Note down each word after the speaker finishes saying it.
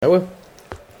I will.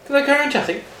 Can I carry on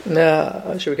chatting?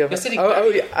 No, should we go? You're sitting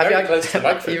very close to the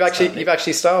microphone. You've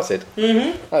actually started.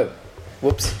 Mm-hmm. Oh,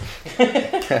 whoops.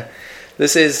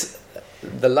 This is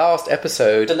the last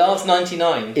episode. The last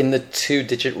 99. In the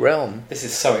two-digit realm. This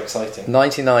is so exciting.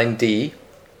 99D,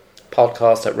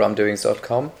 podcast at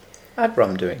rumdoings.com, at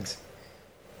rumdoings.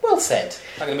 Well said.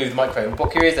 I'm going to move the microphone.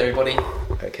 Book your ears, everybody.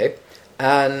 Okay.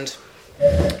 And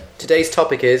today's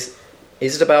topic is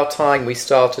it about time we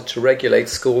started to regulate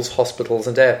schools, hospitals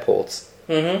and airports?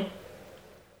 Mm-hmm.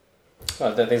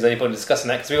 Well, I don't think there's any point in discussing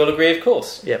that because we all agree, of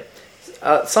course. Yeah.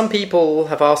 Some people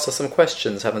have asked us some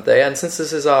questions, haven't they? And since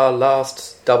this is our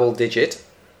last double digit,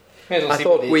 I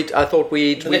thought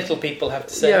we'd little people have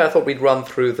to say. Yeah, I thought we'd run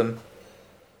through them.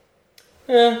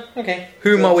 Okay.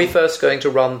 Whom are we first going to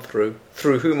run through?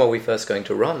 Through whom are we first going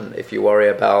to run? If you worry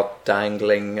about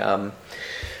dangling. Oh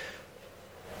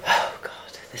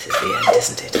God, this is the end,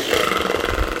 isn't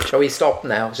it? Shall we stop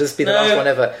now? It'll just be the last one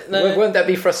ever. No. Won't that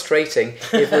be frustrating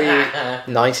if we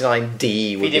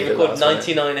 99D would we be did the record last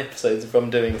 99 episodes of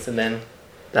Rumdoings and then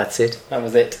That's it. that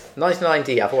was it.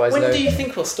 99D, otherwise When known. do you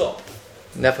think we'll stop?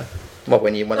 Never. Well,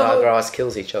 when either of us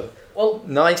kills each other. Well,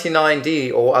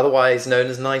 99D, or otherwise known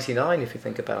as 99, if you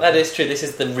think about it. that is true. This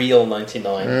is the real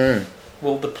 99.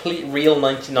 Will the real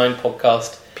 99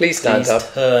 podcast Please stand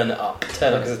up. turn up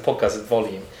because this podcast is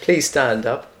volume. Please stand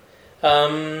up.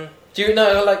 Do you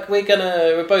know, like, we're in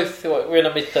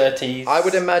our mid-30s. I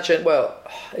would imagine, well,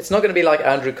 it's not going to be like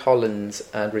Andrew Collins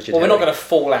and Richard Well, we're not Herring. going to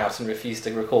fall out and refuse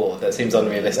to record. That seems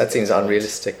unrealistic. That seems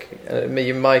unrealistic.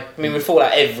 You might... I mean, we fall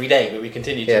out every day, but we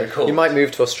continue to record. You might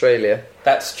move to Australia.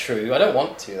 That's true. I don't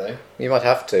want to, though. You might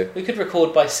have to. We could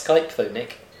record by Skype, though,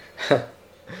 Nick.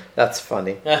 That's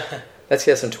funny. Let's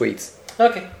hear some tweets.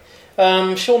 Okay.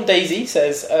 Sean Daisy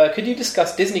says, could you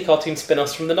discuss Disney cartoon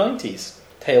spin-offs from the 90s?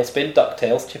 Tailspin,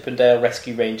 DuckTales, Chip 'n Dale,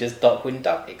 Rescue Rangers, Darkwing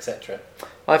Duck, etc.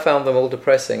 I found them all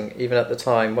depressing, even at the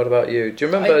time. What about you? Do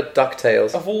you remember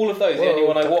DuckTales? Of all of those, the only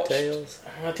one I watched...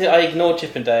 I ignored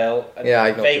Chip 'n Dale. Yeah, I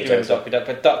ignored vaguely remember Darkwing Duck,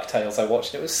 but DuckTales I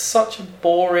watched. It was such a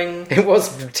boring... It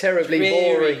was terribly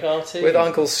boring. Cartoon. With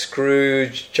Uncle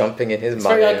Scrooge jumping in his It's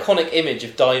money. a very iconic image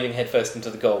of diving headfirst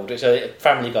into the gold, which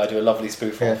Family Guy do a lovely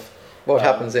spoof of. What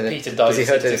happens in it? Peter dives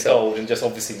into the gold and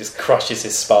just crushes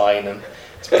his spine and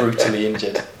is brutally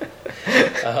injured.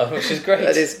 Which is great.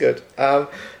 That is good. No,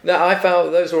 I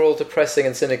found those were all depressing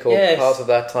and cynical. Yes. Part of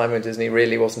that time when Disney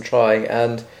really wasn't trying,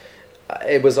 and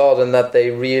it was odd in that they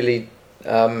really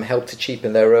helped to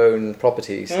cheapen their own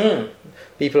properties.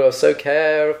 People are so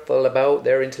careful about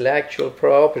their intellectual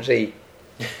property.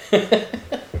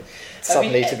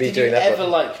 Suddenly to be doing that. Did you ever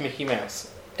like Mickey Mouse?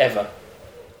 Ever?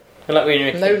 Like when you're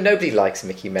a No, kid? nobody likes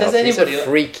Mickey Mouse. Does anybody He's a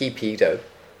freaky pedo.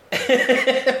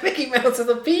 Mickey Mouse is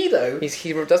a pedo.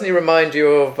 Doesn't he remind you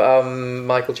of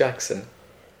Michael Jackson?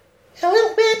 A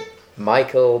little bit.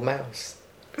 Michael Mouse.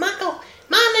 Michael.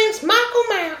 My name's Michael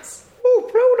Mouse. Oh,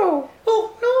 Frodo.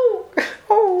 Oh, no.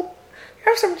 Oh,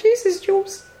 have some Jesus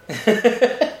juice.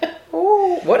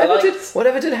 Oh,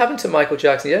 whatever did happen to Michael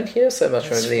Jackson? You don't hear so much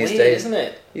from him these days, isn't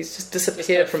it? He's just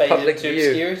disappeared from public view.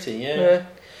 Obscurity, yeah.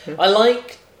 I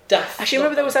like Daffy. Actually,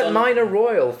 remember there was that Mina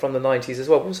Royal from the 90s as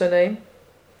well. What was her name?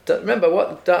 Remember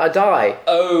what? Di.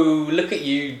 Oh, look at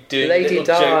you doing Lady little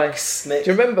Di. jokes, Nick.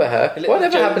 Do you remember her?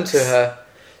 Whatever happened to her?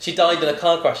 She died in a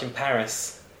car crash in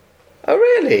Paris. Oh,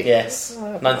 really? Yes,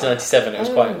 1997. It was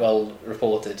quite well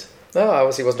reported. No, I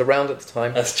obviously wasn't around at the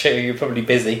time. That's true. You're probably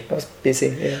busy. I was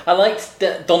busy. Yeah. I liked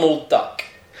Donald Duck.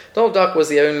 Donald Duck was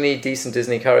the only decent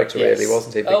Disney character, really,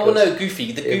 wasn't he? Oh no,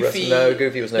 Goofy. No,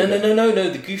 Goofy was no. No.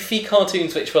 The Goofy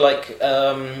cartoons, which were like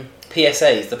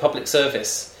PSAs, the public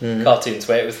service cartoons,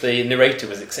 where it was the narrator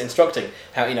was instructing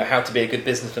how to be a good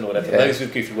businessman or whatever. Yeah. Those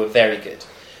with Goofy were very good.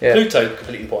 Yeah. Pluto,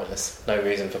 completely pointless. No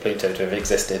reason for Pluto to have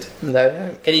existed.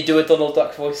 No. Can you do a Donald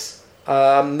Duck voice?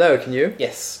 No, can you?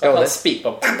 Yes. Go I on can't then. speak,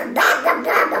 but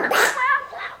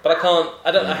I can't.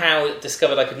 I don't know how it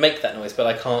discovered I could make that noise, but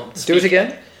I can't speak. Do it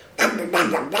again.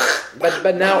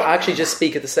 But now actually just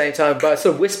speak at the same time, but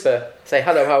sort of whisper. Say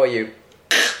hello. How are you?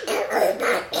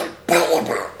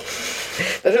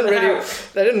 That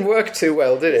didn't work too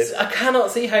well, did it? I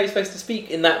cannot see how you're supposed to speak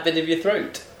in that bit of your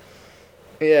throat.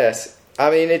 Yes. I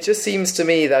mean, it just seems to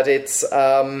me that it's...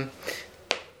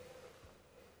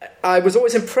 I was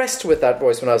always impressed with that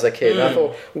voice when I was a kid. And I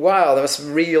thought, wow, there must be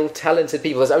real talented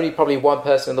people. There's only probably one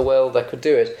person in the world that could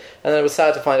do it. And then it was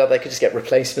sad to find out they could just get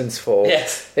replacements for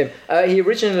him. He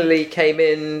originally came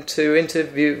in to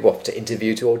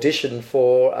audition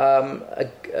for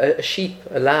a sheep,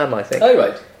 a lamb, I think. Oh,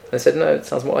 right. And I said, no, it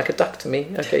sounds more like a duck to me.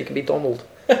 Okay, you can be Donald.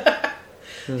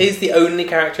 He's the only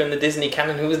character in the Disney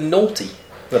canon who was naughty.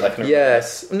 Well, I can remember.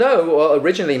 Yes. No, well,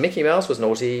 originally Mickey Mouse was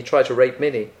naughty. He tried to rape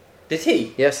Minnie. Did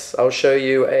he? Yes, I'll show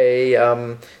you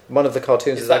one of the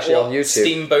cartoons is actually on YouTube.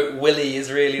 Steamboat Willie is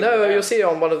really... No, you'll see it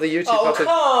on one of the YouTube cartoons.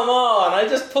 Come on! I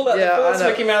just pulled out the first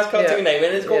Mickey Mouse cartoon name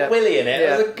and it's got Willie in it.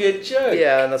 It was a good joke.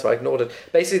 Yeah, and that's why I ignored it.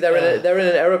 Basically, they're in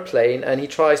an aeroplane and he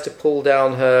tries to pull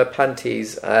down her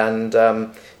panties and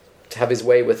to have his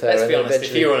way with her. Let's be honest,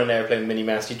 if you were on an airplane with Minnie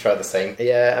Mouse, you'd try the same.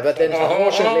 Yeah, but then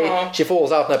unfortunately she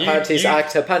falls out and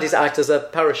her panties act as a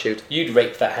parachute. You'd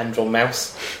rape that hand-drawn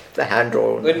mouse. The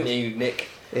hand-drawn. Wouldn't you, Nick?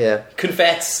 Yeah.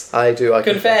 Confess. I do. I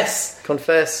confess.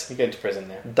 You're going to prison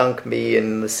now. Dunk me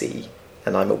in the sea,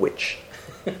 and I'm a witch.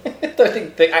 I don't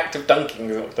think the act of dunking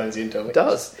is what turns you into a witch. It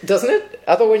does, doesn't it?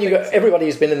 I thought when everybody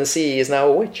who's been in the sea is now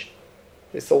a witch.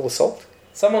 It's all the salt.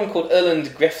 Someone called Erland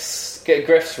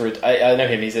Grefsrud, I know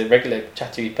him, he's a regular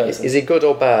chattery person. Is he good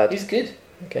or bad? He's good.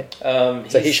 Okay.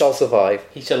 So he shall survive.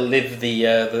 He shall live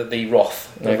the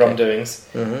wrath, the wrongdoings.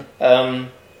 Mm-hmm.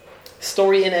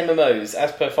 Story in MMOs,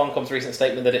 as per Funcom's recent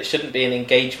statement that it shouldn't be an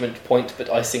engagement point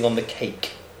but icing on the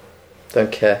cake.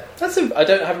 Don't care. I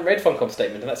haven't read Funcom's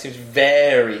statement, and that seems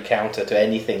very counter to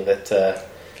anything that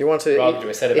if you want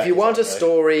a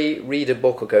story, read a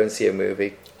book or go and see a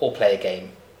movie. Or play a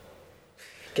game.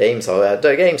 Game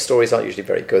stories aren't usually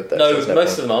very good though. No,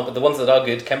 most of them aren't, but the ones that are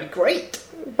good can be great.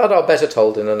 But are better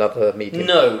told in another medium.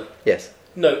 No. Yes.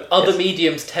 No, other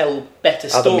mediums tell better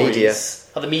stories.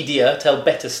 Other media tell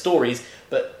better stories,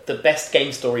 but the best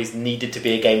game stories needed to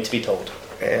be a game to be told.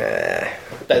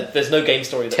 There's no game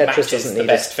story that matches the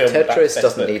best film. Tetris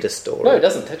doesn't need a story. No, it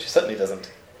doesn't. Tetris certainly doesn't.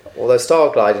 Although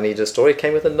Starglider needed a story, it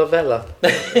came with a novella.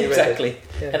 Exactly.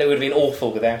 And it would have been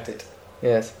awful without it.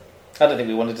 Yes. I don't think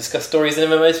we want to discuss stories in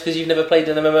MMOs because you've never played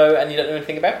an MMO and you don't know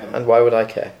anything about them. And why would I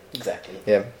care? Exactly.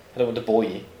 Yeah. I don't want to bore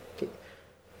you.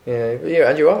 Yeah,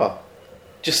 and you are.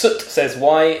 Jasut says,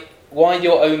 why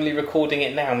you're only recording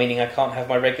it now, meaning I can't have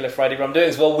my regular Friday Rum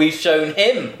doings? Well, we've shown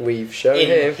him.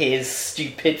 In his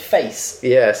stupid face.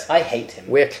 Yes. I hate him.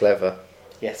 We're clever.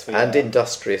 Yes, we and are.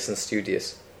 Industrious and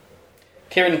studious.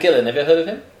 Kieran Gillen, have you heard of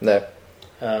him? No.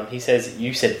 He says,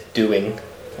 you said doing.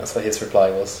 That's what his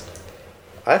reply was.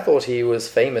 I thought he was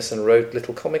famous and wrote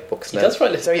little comic books now. He does write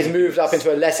little comic books. So he's moved up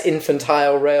into a less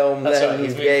infantile realm than games.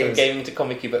 He's moved from gaming to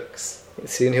comic books.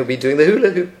 Soon he'll be doing the hula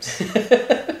hoops.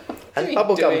 And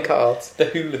bubblegum cards. The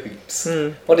hula hoops.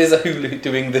 What does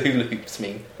doing the hula hoops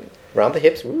mean? Round the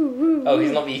hips. Woo, woo, oh, he's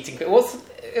not eating... What's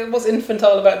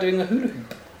infantile about doing a hula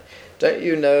hoop? Don't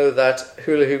you know that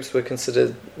hula hoops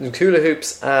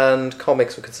and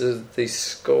comics were considered the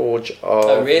scourge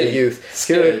of the youth?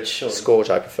 Scourge,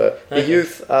 I prefer. Okay.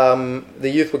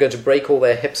 The youth were going to break all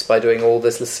their hips by doing all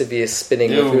this lascivious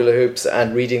spinning of hula hoops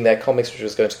and reading their comics, which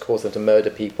was going to cause them to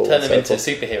murder people. Turn them into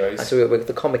superheroes. And so with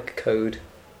the comic code,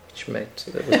 which meant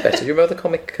it was better. You remember the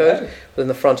comic code? No. But in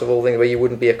the front of all things, where you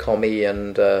wouldn't be a commie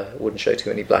and wouldn't show too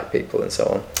many black people and so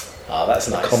on. Oh, that's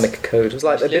nice. Comic code. It was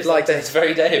like a bit like this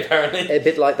very day, apparently. A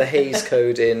bit like the Hays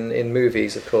Code in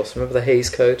movies, of course. Remember the Hays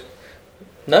Code?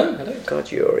 No, I don't.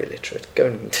 God, you're illiterate. Go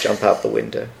and jump out the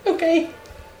window. Okay.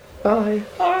 Bye.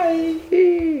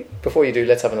 Bye. Before you do,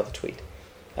 let's have another tweet.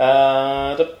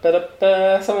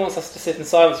 Someone wants us to sit in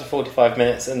silence for 45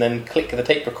 minutes and then click the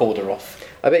tape recorder off.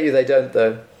 I bet you they don't,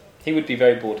 though. He would be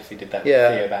very bored if he did that with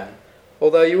Theo Van.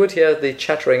 Although you would hear the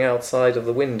chattering outside of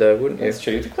the window, wouldn't you? That's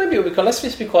true. Maybe it'll be quiet. Let's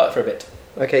just be quiet for a bit.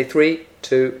 Okay, 3,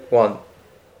 2, 1.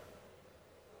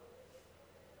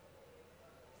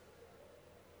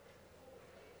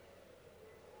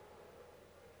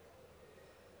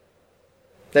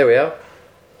 There we are.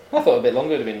 I thought a bit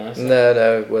longer would have been nice.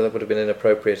 No. Well, that would have been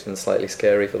inappropriate and slightly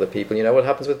scary for the people. You know what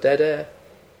happens with dead air?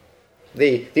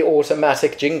 The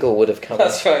automatic jingle would have come.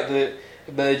 That's right. The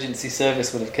emergency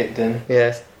service would have kicked in.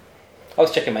 Yes. I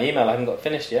was checking my email. I haven't got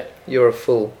finished yet. You're a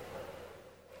fool.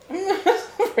 That's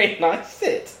not very nice, is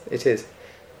it? It is.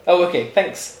 Oh, okay.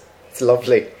 Thanks. It's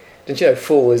lovely. Didn't you know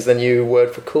fool is the new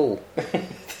word for cool?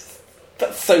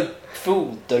 That's so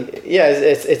fool, dope. Yeah,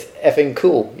 it's effing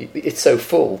cool. It's so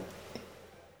full.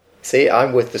 See,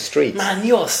 I'm with the street. Man,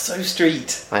 you're so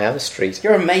street. I am street.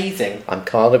 You're amazing. I'm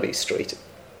Carnaby Street.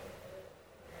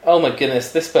 Oh my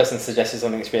goodness, this person suggested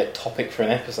something to be a topic for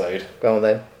an episode. Go on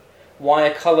then. Why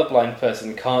a colourblind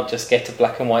person can't just get a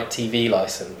black and white TV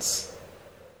licence.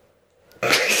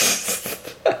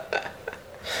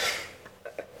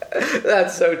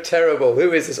 That's so terrible.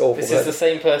 Who is this awful This is the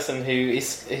same person who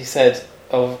said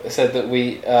that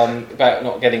we about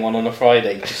not getting one on a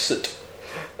Friday. Just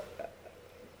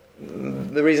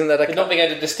the reason that not being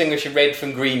able to distinguish red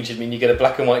from green should mean you get a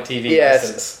black and white TV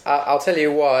license. I'll tell you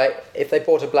why. If they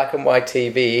bought a black and white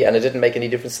TV and it didn't make any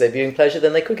difference to their viewing pleasure,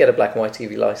 then they could get a black and white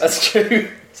TV license. That's true.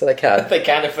 So they can. They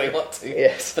can if they want to.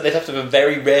 Yes. But they'd have to have a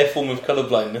very rare form of colour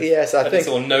blindness. Yes, I think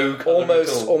no colour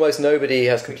almost nobody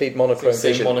has complete monochrome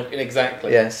vision.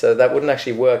 Exactly. Yeah, so that wouldn't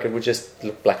actually work. It would just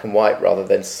look black and white rather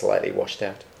than slightly washed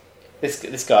out.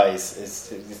 This guy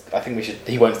is I think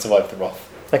he won't survive the wrath.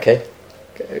 Okay,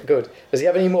 good. Does he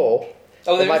have any more?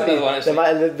 Oh, there might be another one,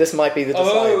 actually. This might be the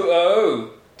decider.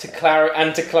 To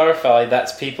clarify,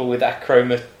 that's people with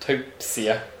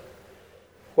achromatopsia.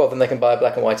 Well, then they can buy a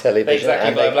black and white television.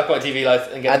 Exactly, buy a black and white TV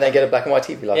license. And then get a black and white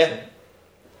TV license. Yeah.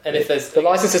 And if there's... The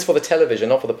license is for the television,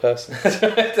 not for the person.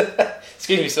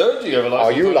 Excuse me, sir, do you have a license?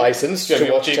 Are you licensed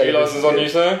to watch television? TV license on you,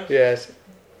 sir? Yes.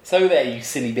 So there, you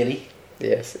silly Billy.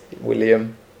 Yes,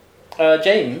 William.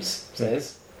 James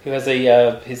says... Who has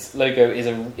his logo is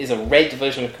a red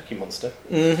version of Cookie Monster.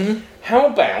 Mm-hmm. How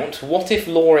about, what if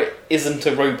Laura isn't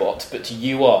a robot, but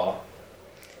you are?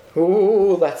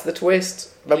 Ooh, that's the twist.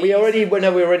 But we already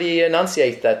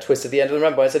enunciated that twist at the end.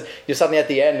 Remember, I said, you're suddenly at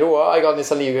the end,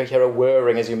 suddenly you hear a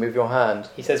whirring as you move your hand.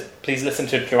 He says, please listen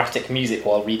to dramatic music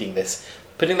while reading this.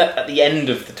 Putting that at the end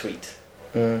of the tweet.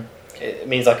 It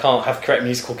means I can't have correct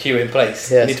musical cue in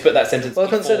place. Yes. You need to put that sentence before.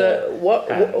 Well, consider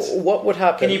what would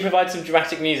happen. Can you provide some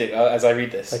dramatic music as I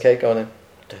read this? Okay, go on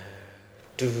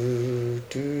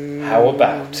then. How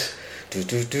about...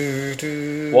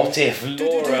 What if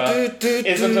Laura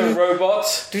isn't a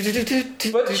robot,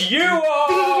 but you are?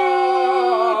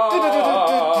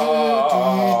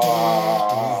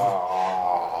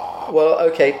 Well,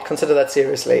 okay, consider that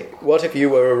seriously. What if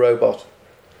you were a robot?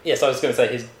 Yes, I was going to say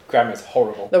his grammar is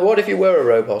horrible. No, what if you were a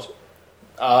robot?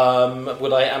 Am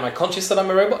I conscious that I'm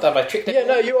a robot? Have I tricked it? Yeah,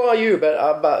 no, you are you,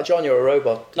 but John, you're a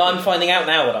robot. No, I'm finding out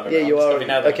now that I'm a robot. Yeah, you are.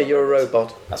 Okay, you're a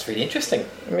robot. That's really interesting.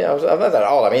 Yeah, I've not that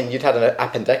old. I mean, you'd had an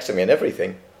appendectomy and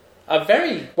everything.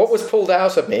 What was pulled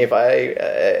out of me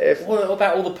What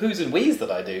about all the poos and wees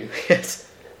that I do? Yes.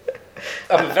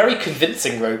 I'm a very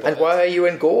convincing robot. And why are you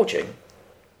engorging?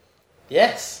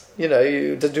 Yes. You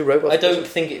know, do robots... I don't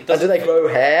think it does. And do they grow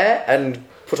hair and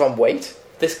put on weight?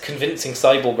 This convincing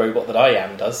cyborg robot that I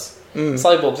am does.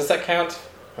 Cyborg, does that count?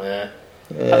 I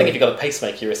think if you've got a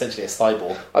pacemaker, you're essentially a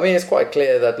cyborg. I mean, it's quite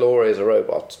clear that Laura is a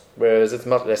robot, whereas it's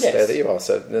much less clear that you are,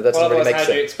 so that doesn't really make sense.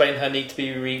 How do you explain her need to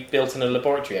be rebuilt in a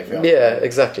laboratory every hour? Yeah,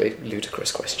 exactly.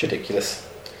 Ludicrous question. Ridiculous.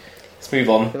 Let's move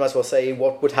on. You might as well say,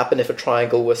 what would happen if a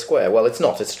triangle were square? Well, it's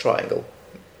not, it's a triangle.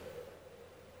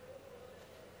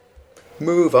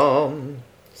 Move on.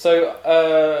 So,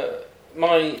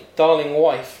 my darling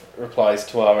wife replies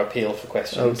to our appeal for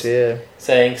questions. Oh dear.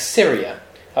 Saying, Syria.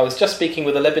 I was just speaking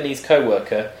with a Lebanese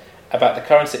co-worker about the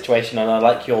current situation and I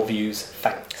like your views.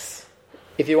 Thanks.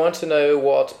 If you want to know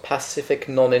what pacific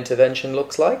non-intervention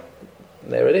looks like,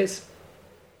 there it is.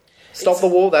 Stop the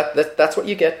war, that's what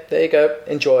you get. There you go.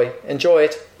 Enjoy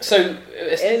it. So,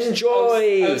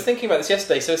 enjoy! I was thinking about this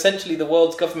yesterday. So essentially the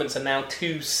world's governments are now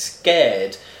too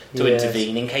scared to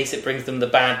intervene in case it brings them the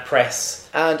bad press.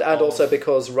 And also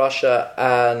because Russia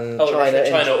and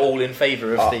China are all in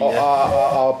favour of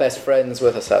are best friends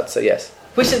with Assad, so yes.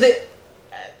 Which is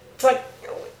it's like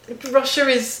Russia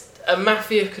is a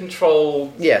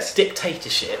mafia-controlled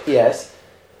dictatorship. Yes.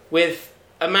 With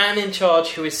a man in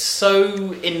charge who is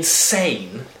so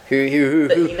insane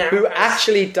who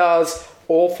actually does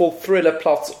awful thriller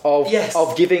plots of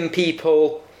giving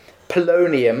people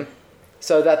polonium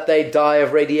so that they die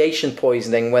of radiation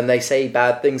poisoning when they say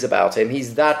bad things about him.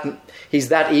 He's that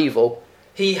evil.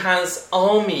 He has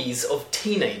armies of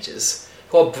teenagers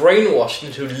who are brainwashed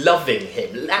into loving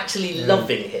him,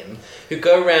 loving him, who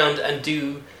go around and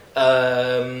do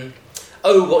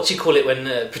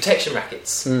protection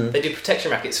rackets. They do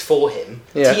protection rackets for him.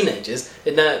 Yeah. Teenagers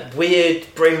in that weird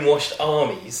brainwashed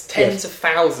armies, tens of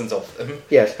thousands of them.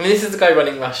 Yes. I mean, this is the guy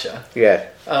running Russia. Yeah.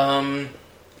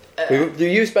 You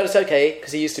used better say okay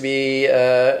because he used to be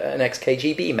an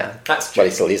ex-KGB man. That's true. Well,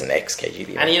 he still is an ex-KGB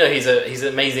man. And you know he's an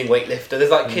amazing weightlifter.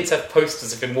 There's kids have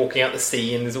posters of him walking out the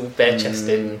sea and he's all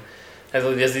bare-chested.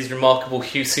 There's these remarkable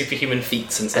superhuman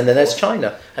feats and stuff. And then there's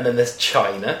China.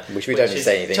 Which we don't need to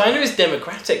say anything. China is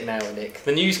democratic now, Nick.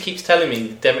 The news keeps telling me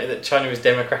that China is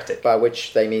democratic. By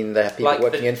which they mean they have people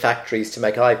working in factories to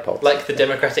make iPods. Like the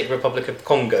Democratic Republic of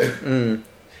Congo.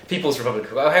 People's Republic.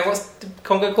 What's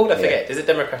Congo called? I forget. Is it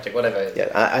democratic? Whatever.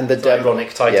 Yeah, and the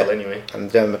ironic title anyway.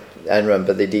 And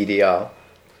remember the DDR.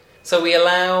 So we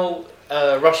allow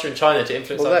Russia and China to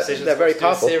influence our decisions. They're very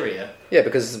powerful. Syria. Yeah,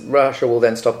 because Russia will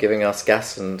then stop giving us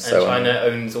gas and so on. And China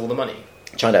owns all the money.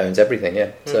 China owns everything.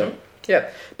 Yeah. So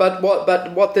Yeah, but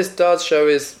what this does show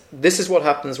is this is what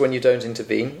happens when you don't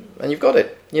intervene, and you've got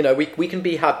it. We can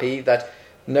be happy that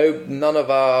none of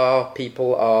our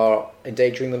people are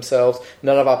endangering themselves.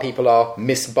 None of our people are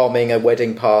misbombing a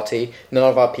wedding party. None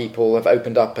of our people have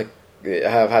opened up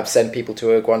have sent people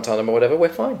to a Guantanamo or whatever. We're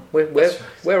fine.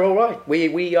 We're all right.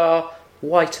 We are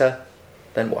whiter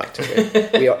than white.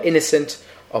 We are innocent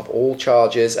of all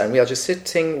charges, and we are just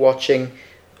sitting, watching,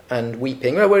 and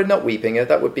weeping. No, we're not weeping.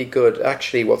 That would be good.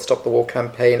 Actually, what Stop the War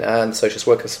campaign and Socialist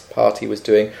Workers' Party was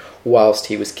doing whilst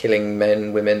he was killing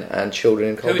men, women, and children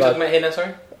in cold blood. Who are we talking about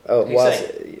here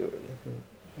now,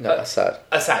 sorry? Assad.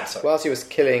 Assad, sorry. Whilst he was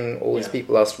killing all these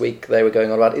people last week, they were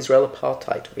going on about Israel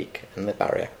Apartheid Week in the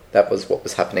barrier. That was what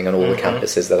was happening on all the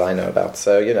campuses that I know about.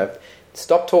 So,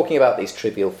 stop talking about these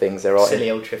trivial things.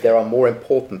 Silly old trivial. There are more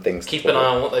important things. Keep an eye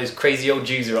on what those crazy old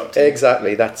Jews are up to.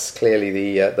 Exactly. That's clearly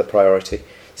the priority.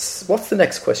 What's the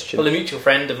next question? Well, a mutual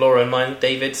friend of Laura and mine,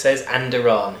 David, says, and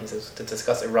Iran. He says to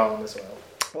discuss Iran as well.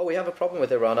 Well, we have a problem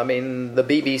with Iran. I mean, the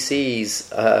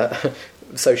BBC's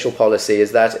social policy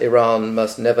is that Iran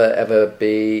must never, ever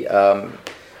be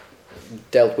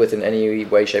dealt with in any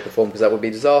way, shape or form, because that would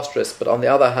be disastrous. But on the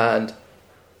other hand,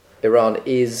 Iran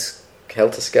is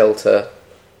helter-skelter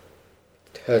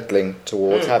hurtling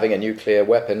towards having a nuclear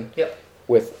weapon. Yep.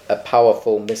 With a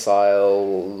powerful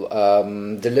missile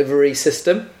delivery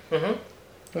system. Mm-hmm. And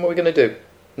what are we going to do?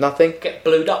 Nothing? Get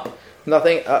blued up.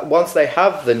 Nothing. Once they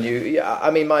have the nuke...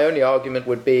 I mean, my only argument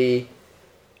would be,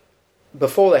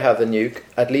 before they have the nuke,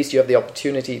 at least you have the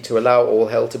opportunity to allow all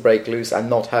hell to break loose and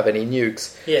not have any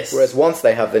nukes. Yes. Whereas once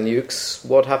they have the nukes,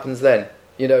 what happens then?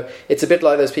 It's a bit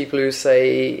like those people who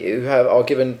are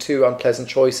given two unpleasant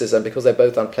choices, and because they're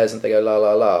both unpleasant, they go la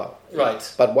la la.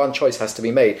 Right. But one choice has to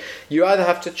be made. You either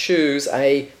have to choose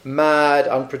a mad,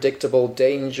 unpredictable,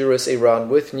 dangerous Iran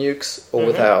with nukes or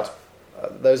without.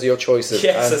 Those are your choices.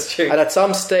 Yes, that's true. And at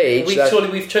some stage...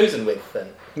 We've chosen with,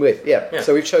 then. With, yeah.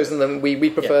 So we've chosen them. We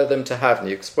prefer them to have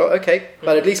nukes. Well, okay,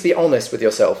 but at least be honest with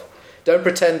yourself. Don't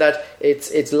pretend that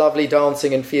it's lovely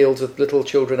dancing in fields with little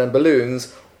children and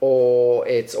balloons, or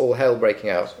it's all hell breaking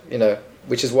out,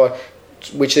 which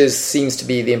seems to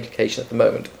be the implication at the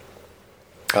moment.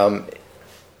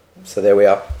 So there we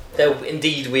are.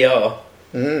 Indeed we are.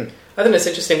 I think that's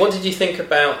interesting. What did you think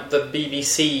about the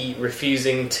BBC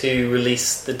refusing to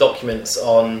release the documents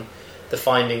on the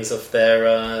findings of their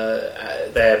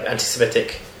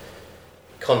anti-Semitic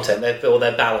content,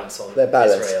 their balance on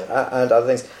Israel and other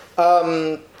things?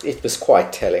 It was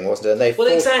quite telling, wasn't it?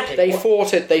 And they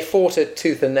fought it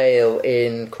tooth and nail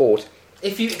in court.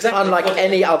 Unlike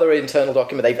any other internal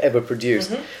document they've ever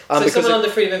produced. So someone under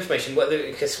freedom of information,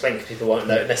 because people won't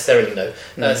necessarily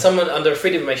know, someone under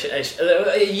freedom of information,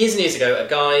 years and years ago, a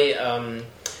guy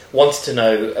wanted to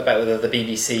know about whether the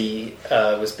BBC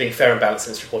was being fair and balanced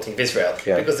in its reporting of Israel.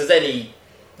 Yeah. Because there's any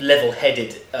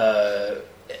level-headed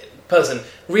person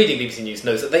reading BBC News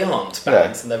knows that they aren't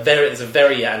balanced, and there's a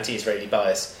very anti-Israeli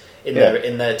bias in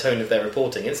their tone of their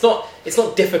reporting. It's not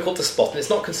difficult to spot, and it's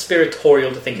not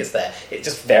conspiratorial to think it's there. It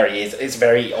just it's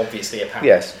very obviously apparent.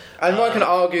 Yes. And one can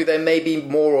argue there may be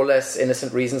more or less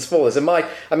innocent reasons for this.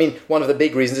 One of the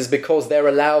big reasons is because they're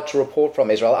allowed to report from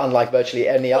Israel, unlike virtually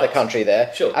any other country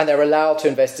there. Sure. And they're allowed to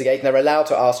investigate, and they're allowed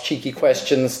to ask cheeky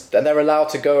questions, and they're allowed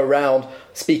to go around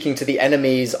speaking to the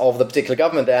enemies of the particular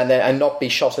government there and not be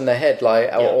shot in the head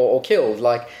or killed,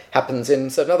 like happens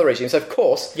in certain other regimes. So, of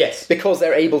course, yes, because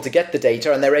they're able to get the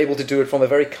data and they're able to do it from a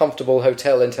very comfortable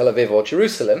hotel in Tel Aviv or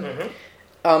Jerusalem...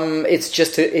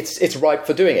 it's ripe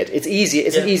for doing it. It's easy.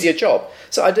 It's an easier job.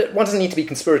 So one doesn't need to be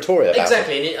conspiratorial about it.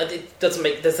 Exactly, and it doesn't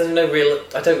make. There's no real.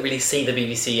 I don't really see the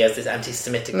BBC as this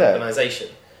anti-Semitic organisation.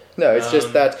 No, it's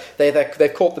just that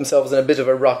they've caught themselves in a bit of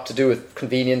a rut to do with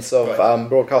convenience of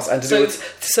broadcast and to do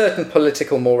with certain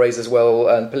political mores as well,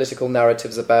 and political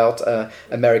narratives about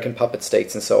American puppet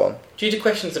states and so on. Due to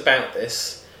questions about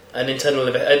this, an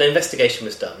investigation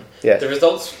was done. Yes. The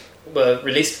results were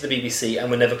released to the BBC and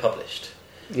were never published.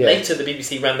 Yeah. Later, the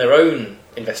BBC ran their own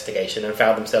investigation and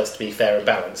found themselves to be fair and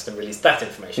balanced and released that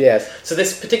information. Yes. So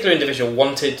this particular individual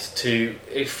had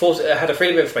a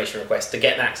freedom of information request to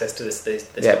get access to this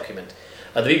document.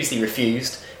 The BBC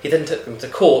refused. He then took them to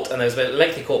court, and there was a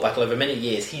lengthy court battle over many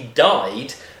years. He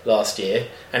died last year,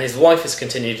 and his wife has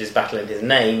continued his battle in his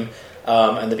name,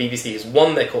 and the BBC has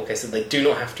won their court case that they do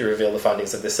not have to reveal the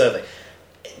findings of this survey.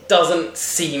 It doesn't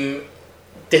seem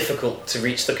difficult to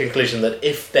reach the conclusion that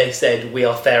if they said we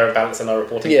are fair and balanced in our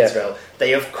reporting in Israel,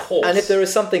 they of course. And if there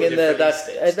is something in there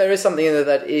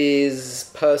that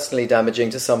is personally damaging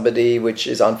to somebody, which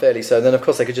is unfairly so, then of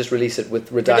course they could just release it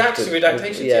with redactations.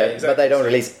 Exactly. But they don't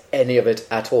release any of it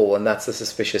at all, and that's a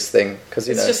suspicious thing because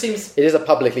it is a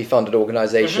publicly funded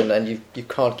organisation, and you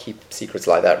can't keep secrets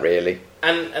like that really.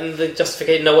 And the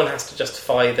justification, no one has to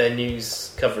justify their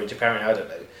news coverage. Apparently, I don't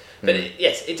know. But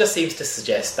it just seems to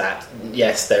suggest that,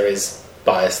 yes, there is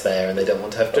bias there and they don't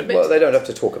want to have to admit. Well, they don't have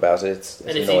to talk about it.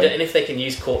 And if they can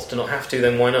use courts to not have to,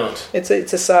 then why not? It's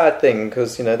a sad thing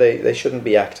because, they shouldn't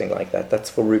be acting like that. That's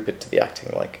for Rupert to be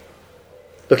acting like.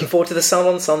 Looking forward to The Sun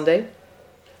on Sunday?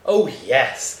 Oh,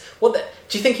 yes. Do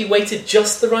you think he waited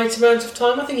just the right amount of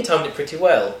time? I think he timed it pretty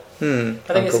well. I think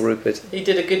Uncle Rupert. He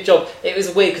did a good job. It was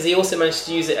weird because he also managed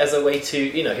to use it as a way to,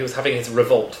 he was having his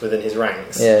revolt within his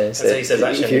ranks. Yeah, so he says,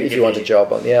 if you want a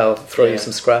job, I'll throw you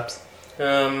some scraps.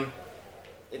 I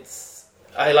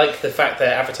like the fact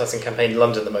their advertising campaign in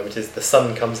London at the moment is the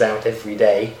sun comes out every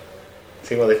day.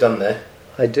 See what they've done there?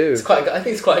 I do. I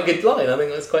think it's quite a good line. I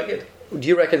think that's quite good. Do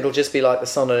you reckon it'll just be like the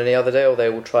sun on any other day, or they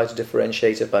will try to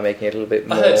differentiate it by making it a little bit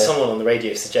more... I heard someone on the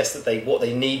radio suggest that what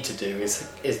they need to do is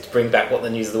to bring back what the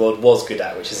News of the World was good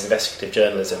at, which is investigative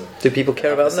journalism. Do people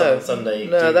care about Sunday?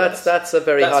 No, that's a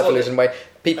very highfalutin way.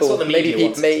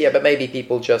 Maybe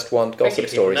people just want gossip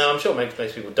stories. No, I'm sure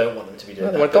most people don't want them to be doing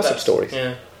that. They want gossip stories.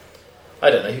 Yeah. I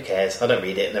don't know, who cares? I don't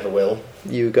read it, never will.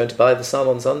 You're going to buy The Sun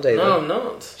on Sunday, No, then? I'm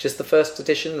not. Just the first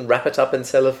edition, wrap it up in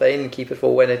cellophane and keep it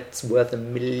for when it's worth $1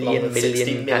 million.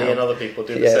 60 million other people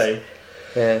do the same.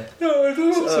 Yeah. No,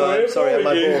 I'm sorry, am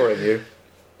I boring you?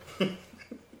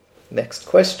 Next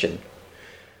question.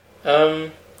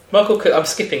 Michael Cook, I'm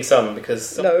skipping some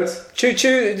because... No,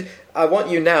 I want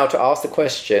you now to ask the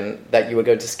question that you were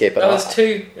going to skip. There's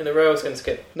two in a row I was going to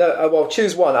skip. No,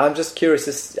 choose one. I'm just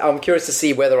curious. I'm curious to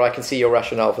see whether I can see your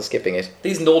rationale for skipping it.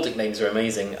 These Nordic names are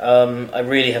amazing. I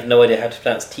really have no idea how to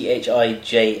pronounce Thijs.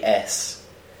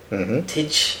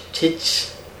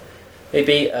 Tij.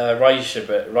 Maybe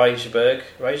Rijsberg.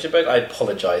 I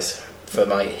apologise for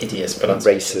my hideous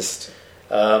pronunciation. Racist.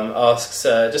 Asks,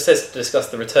 just says to discuss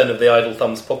the return of the Idle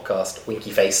Thumbs podcast,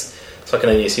 winky face. So I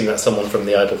can only assume that's someone from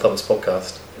the Idle Thumbs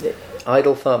podcast.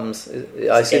 Idle Thumbs,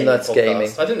 I assume that's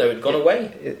gaming. I didn't know it had gone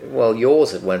away. Well,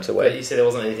 yours went away. But you said there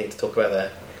wasn't anything to talk about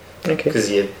there. Okay. Because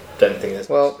you don't think there's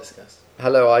much to discuss.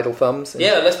 Hello, Idle Thumbs.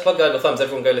 Yeah, let's plug Idle Thumbs.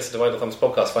 Everyone go listen to Idle Thumbs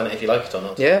podcast, find out if you like it or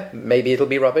not. Yeah, maybe it'll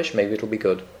be rubbish, maybe it'll be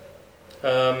good.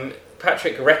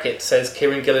 Patrick Reckitt says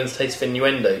Kieran Gillen's taste for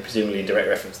innuendo, presumably in direct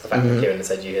reference to the fact that Kieran had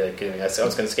said you giving us. I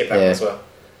was going to skip that one as well.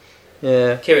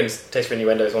 Yeah. Kieran's taste for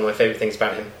innuendo is one of my favourite things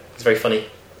about him. He's very funny.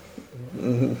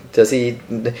 Does he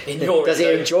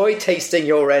enjoy tasting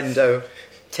your endo?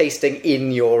 Tasting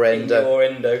in your endo? In your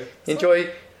endo. Enjoy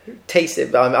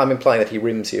tasting... I'm implying that he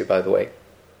rims you, by the way.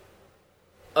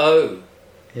 Oh.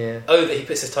 Yeah. Oh, that he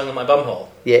puts his tongue in my bumhole.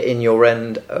 Yeah, in your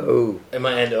end. Oh. In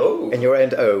my end. Oh. In your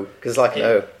end. Oh, because it's like an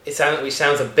O. Which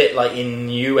sounds a bit like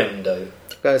innuendo.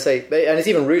 I'm going to say, and it's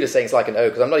even ruder saying it's like an O,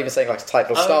 because I'm not even saying like a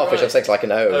title of Starfish. Right. I'm saying it's like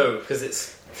an O. Oh, because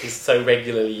it's so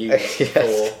regularly used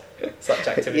for such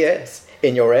activity. Yes.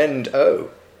 In your end. Oh.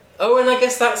 Oh, and I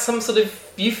guess that's some sort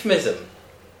of euphemism.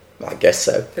 I guess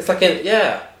so. It's like I get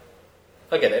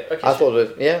it. Okay, I thought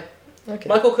of Okay.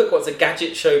 Michael Cook wants a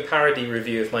Gadget Show parody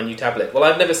review of my new tablet. Well,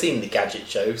 I've never seen the Gadget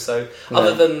Show, so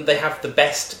other than they have the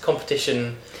best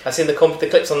competition, I've seen the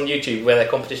clips on YouTube where their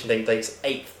competition thing takes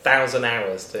 8,000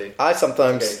 hours to. I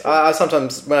sometimes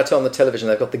when I turn on the television,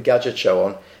 they've got the Gadget Show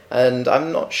on, and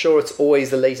I'm not sure it's always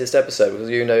the latest episode because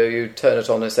you turn it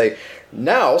on and say,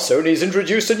 now Sony's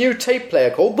introduced a new tape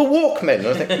player called the Walkman. And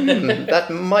I think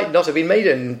that might not have been made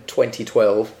in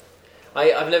 2012.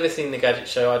 I've never seen the Gadget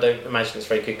Show. I don't imagine it's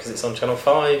very good because it's on Channel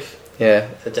 5. Yeah.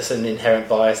 It's just an inherent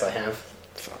bias I have.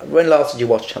 When last did you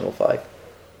watch Channel 5?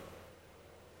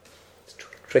 It's a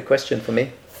trick question for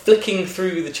me. Flicking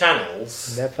through the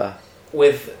channels. Never.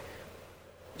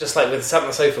 Just like with sat on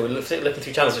the sofa, looking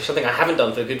through channels, which is something I haven't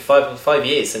done for a good 5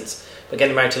 years since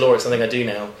Getting Married to Laura. It's something I do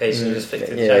now. Occasionally just flick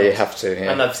through the channels. Yeah, you have to.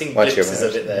 Yeah. And I've seen glimpses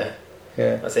of it there.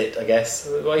 Yeah. That's it, I guess.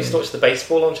 I used to watch the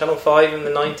baseball on Channel 5 in the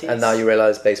 90s. And now you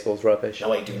realise baseball's rubbish.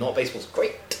 No, I do not. Baseball's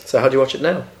great. So how do you watch it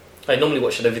now? I normally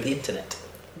watch it over the internet.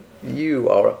 You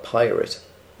are a pirate.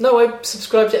 No, I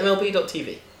subscribe to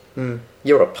MLB.tv.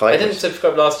 You're a pirate. I didn't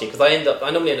subscribe last year because I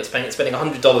normally end up spending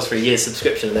 $100 for a year's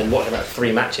subscription and then watching about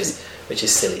 3 matches, which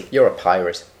is silly. You're a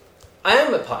pirate. I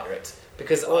am a pirate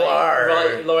because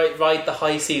I ride the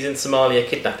high seas in Somalia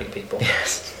kidnapping people.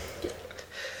 Yes.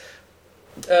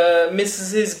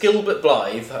 Mrs. Gilbert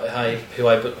Blythe, whom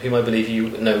I believe you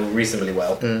know reasonably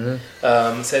well,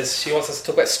 says she wants us to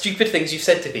talk about stupid things you've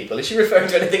said to people. Is she referring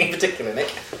to anything in particular,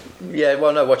 Nick? Yeah,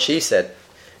 well, no, what she said.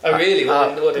 Oh, really?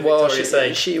 What did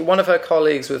Victoria say? One of her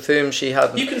colleagues with whom she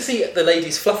had... You can see the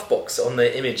lady's fluff box on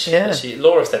the image. Yeah.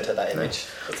 Laura sent her that image.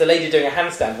 It's a lady doing a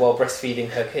handstand while breastfeeding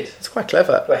her kid. It's quite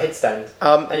clever. A headstand.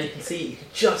 And you can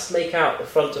just make out the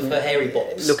front of her hairy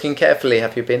box. Looking carefully,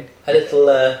 have you been? Her little...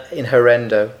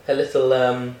 Innuendo. Her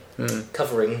little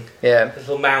covering. Yeah. A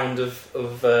little mound of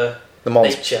the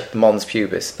mons, nature. The mons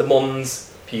pubis. The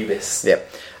mons pubis. Yeah.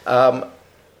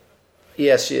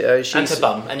 Yes, she's... And her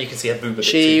bum, and you can see her boob a bit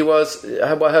She too. was...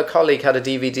 her colleague had a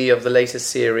DVD of the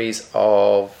latest series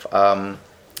of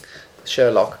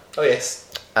Sherlock. Oh,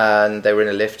 yes. And they were in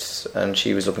a lift, and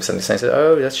she was looking for something, saying,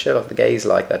 "Oh, that's Sherlock. The gays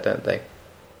like that, don't they?"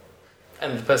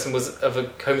 And the person was of a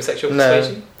homosexual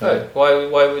persuasion? No. Oh,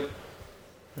 why would...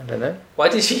 I don't know. Why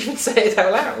did she even say it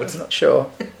out loud? I'm not sure.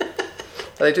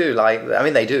 They do,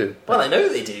 they do. Well, I know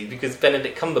they do, because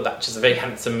Benedict Cumberbatch is a very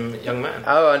handsome young man.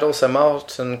 Oh, and also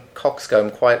Martin Coxcomb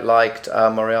quite liked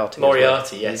Moriarty.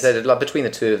 Moriarty, yes. He said, between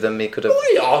the two of them, he could have...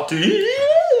 Moriarty!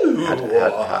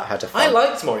 Had a fun. I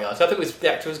liked Moriarty. I thought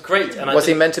the actor was great. And was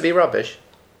he meant to be rubbish?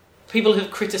 People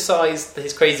have criticised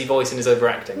his crazy voice and his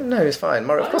overacting. No, he's fine.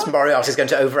 Of course Moriarty's going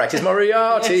to overact. He's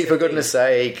Moriarty, yes, for goodness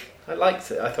sake. I liked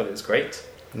it. I thought it was great.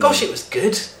 Gosh, it was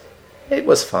good. It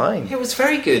was fine. It was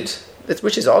very good.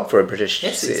 Which is odd for a British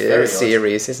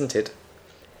series, isn't it?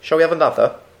 Shall we have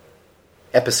another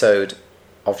episode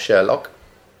of Sherlock?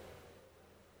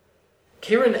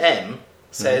 Kieran M.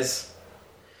 says...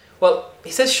 Well,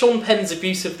 he says Sean Penn's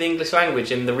abuse of the English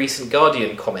language in the recent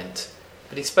Guardian comment,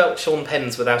 but he spelt Sean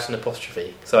Penn's without an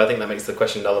apostrophe, so I think that makes the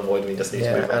question null and void and he just needs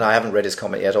to move on. And I haven't read his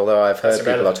comment yet, although I've heard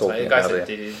people are talking about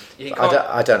it.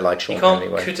 I don't like Sean Penn anyway. You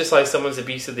can't criticise someone's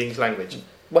abuse of the English language.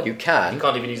 Well, you can. You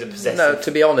can't even use a possessive. No, to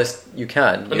be honest, you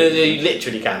can. No, you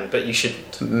literally can, but you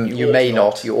shouldn't. You may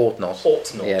not. You ought not.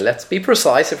 Ought not. Yeah, let's be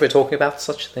precise if we're talking about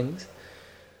such things.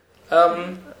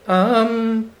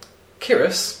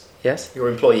 Kyrus, yes, your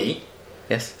employee,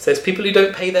 yes, says people who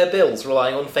don't pay their bills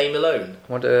relying on fame alone.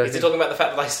 Is he talking about the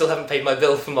fact that I still haven't paid my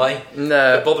bill for my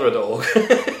Botherador?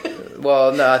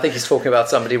 Well, no, I think he's talking about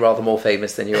somebody rather more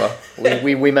famous than you are.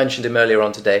 We mentioned him earlier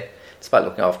on today. Despite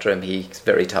looking after him, he's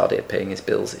very tardy at paying his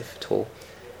bills, if at all.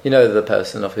 You know the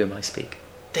person of whom I speak.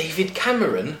 David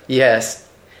Cameron? Yes,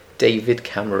 David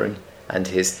Cameron and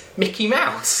his... Mickey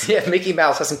Mouse? Yeah, Mickey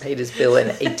Mouse hasn't paid his bill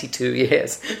in 82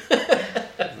 years.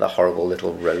 The horrible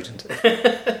little rodent.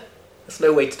 There's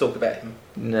no way to talk about him.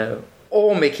 No.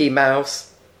 Or Mickey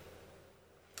Mouse.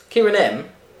 Kieran M.,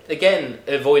 again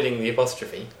avoiding the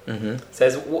apostrophe,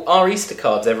 says, are Easter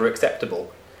cards ever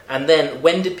acceptable? And then,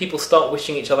 when did people start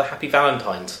wishing each other happy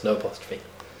Valentines? No apostrophe.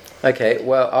 Okay,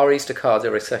 well, are Easter cards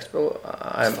ever acceptable?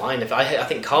 It's fine. I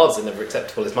think cards are never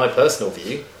acceptable, is my personal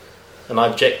view. And I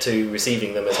object to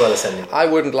receiving them as well as sending them. I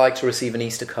wouldn't like to receive an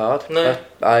Easter card. No.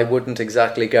 I wouldn't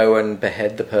exactly go and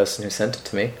behead the person who sent it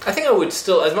to me. I think I would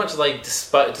still, as much as I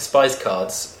despise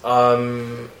cards...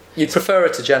 You'd prefer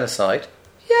it to genocide?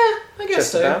 Yeah, I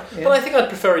guess so. Yeah. But I think I'd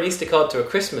prefer an Easter card to a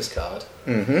Christmas card.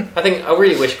 Mm-hmm. I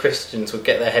really wish Christians would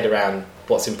get their head around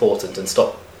what's important and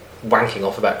stop wanking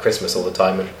off about Christmas all the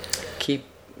time and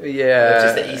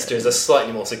notice that Easter is a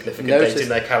slightly more significant date in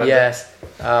their calendar. Yes.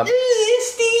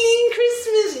 Stealing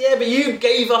Christmas. Yeah, but you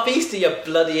gave up Easter, you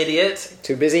bloody idiot.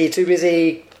 Too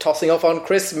busy tossing off on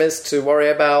Christmas to worry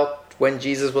about when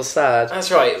Jesus was sad.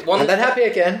 That's right. And then happy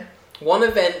again. One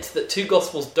event that two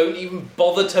Gospels don't even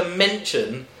bother to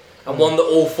mention, and one that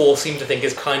all four seem to think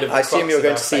is kind of the I assume you're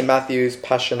going to see faith. Matthew's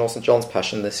Passion or St. John's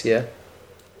Passion this year.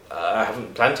 I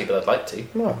haven't planned to, but I'd like to.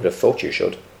 Well, I would have thought you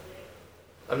should.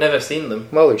 I've never seen them.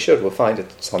 Well, we should. We'll find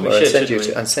it somewhere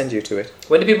and send you to it.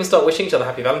 When do people start wishing each other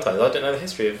happy Valentines? I don't know the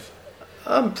history of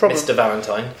Mr.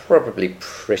 Valentine. Probably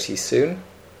pretty soon,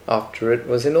 after it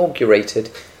was inaugurated.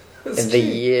 In the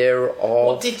year of...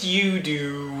 What did you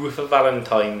do for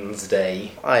Valentine's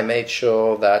Day? I made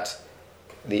sure that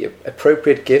the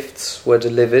appropriate gifts were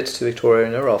delivered to Victoria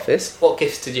in her office. What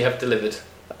gifts did you have delivered?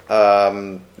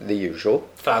 The usual.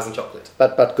 Flowers and chocolate.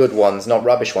 But good ones, not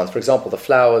rubbish ones. For example, the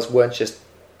flowers weren't just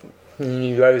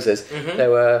roses. Mm-hmm.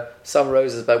 There were some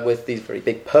roses but with these very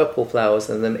big purple flowers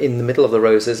and then in the middle of the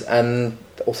roses, and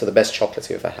also the best chocolates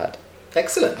you ever had.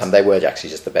 Excellent. And they were actually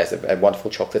just the best.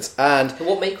 Wonderful chocolates. And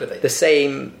what make were they? The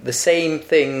same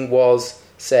thing was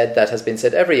said that has been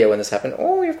said every year when this happened.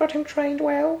 Oh, you've got him trained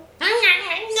well. I'm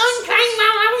not trained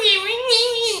well, have you?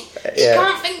 He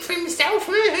can't think for himself.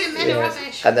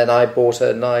 Yes. And then I bought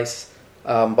a nice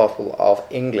bottle of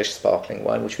English sparkling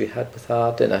wine, which we had with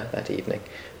our dinner that evening.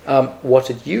 What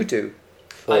did you do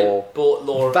for I bought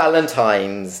Laura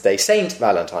Valentine's Day? Saint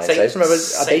Valentine's Day. Remember,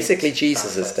 basically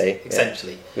Jesus' Day.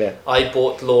 Essentially. Yeah. I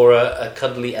bought Laura a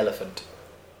cuddly elephant.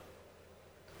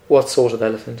 What sort of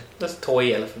elephant? Just a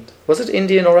toy elephant. Was it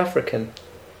Indian or African?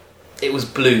 It was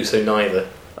blue, so neither.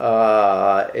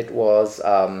 It was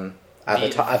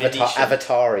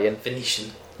Avatarian.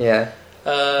 Venetian. Yeah.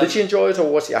 Did she enjoy it, or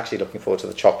was she actually looking forward to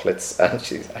the chocolates? And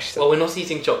she said, well, we're not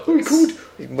eating chocolates. Oh,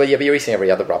 good. Well, yeah, but you're eating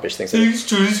every other rubbish thing. So these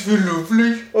trees feel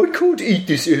lovely. I can't eat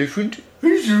this elephant.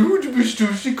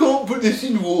 She can't put this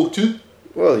in water.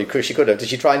 Well, she could have. Did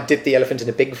she try and dip the elephant in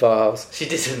a big vase? She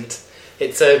didn't.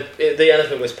 The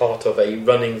elephant was part of a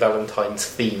running Valentine's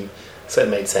theme, so it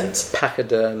made sense.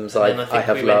 Pachyderms, I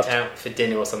have we loved. went out for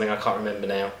dinner or something. I can't remember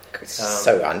now.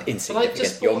 So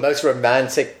insignificant. Your most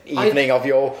romantic evening of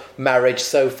your marriage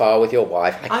so far with your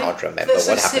wife. I can't remember what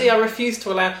happened. Silly. I refused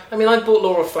to allow. I mean, I bought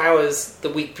Laura flowers the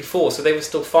week before, so they were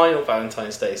still fine on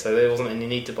Valentine's Day. So there wasn't any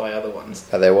need to buy other ones.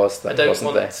 Oh, there was. I don't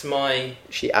want my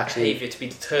behaviour to be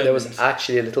determined. There was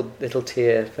actually a little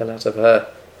tear fell out of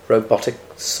her robotic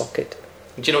socket.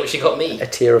 Do you know what she got me? A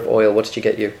tear of oil. What did she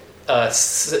get you?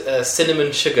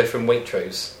 Cinnamon sugar from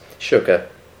Waitrose. Sugar.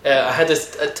 I had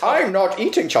I'm not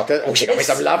eating chocolate. Oh, she got me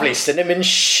some lovely cinnamon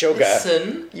sugar.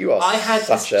 Listen, I had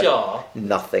this jar.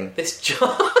 Nothing. This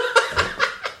jar.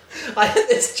 I had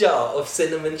this jar of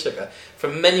cinnamon sugar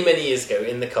from many, many years ago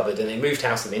in the cupboard, and they moved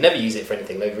house with me. Never use it for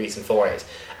anything, no reason for it.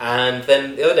 And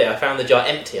then the other day I found the jar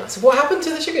empty. I said, what happened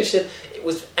to the sugar? She said, it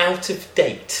was out of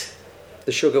date.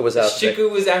 The sugar was out. The sugar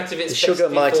was out of its. The sugar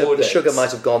might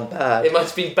have gone bad. It might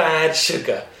have been bad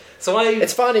sugar. So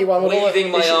it's funny,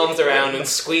 waving my arms around and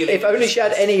squealing. If only she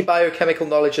had any biochemical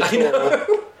knowledge at all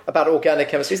about organic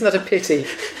chemistry. Isn't that a pity?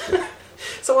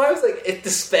 So I was like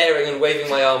despairing and waving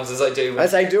my arms as I do. I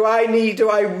say, do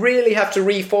I really have to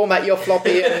reformat your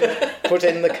floppy and put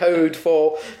in the code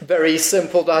for very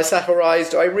simple disaccharides?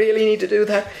 Do I really need to do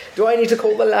that? Do I need to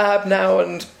call the lab now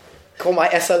and call my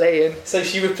SLA in? So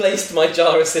she replaced my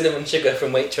jar of cinnamon sugar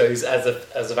from Waitrose as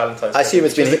a Valentine's. I assume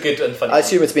it's been good and funny. I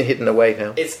assume it's been hidden away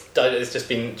now. It's just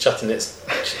been shut in its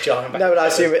jar. No, but I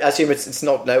assume it's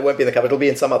not. No, it won't be in the cupboard. It'll be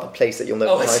in some other place that you'll know.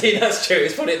 Oh, I see. That's true.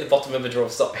 It's probably at the bottom of a drawer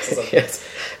of socks or something. Yes,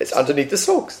 it's underneath the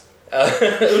socks.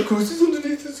 Of course, it's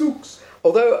underneath the socks.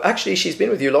 Although, actually, she's been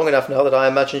with you long enough now that I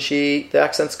imagine the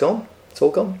accent's gone. It's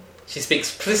all gone. She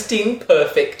speaks pristine,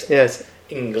 perfect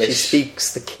English. She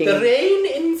speaks the king. The rain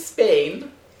in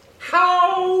Spain.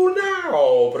 How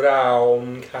now,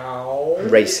 brown cow?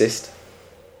 Racist.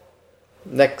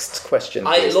 Next question.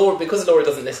 Because Laura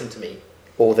doesn't listen to me.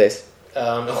 Or this.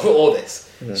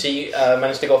 Mm-hmm. She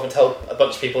managed to go off and tell a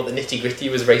bunch of people that Nitty Gritty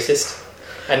was racist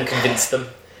and convinced them.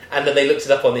 And then they looked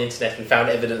it up on the internet and found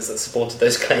evidence that supported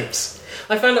those claims.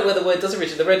 I found out where the word does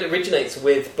originate. The word originates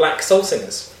with black soul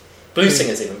singers. Blues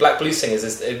singers, even. Black blues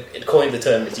singers it coined the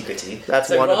term nitty gritty.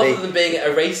 Rather than being a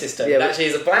racist term, it actually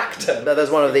is a black term. There's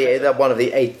one of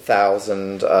the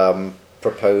 8,000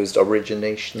 proposed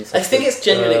originations. I think it's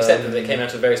generally accepted that it came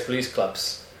out of various blues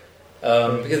clubs.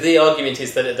 Because the argument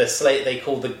is that they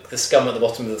call the scum at the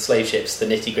bottom of the slave ships the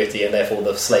nitty gritty, and therefore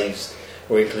the slaves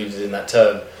were included in that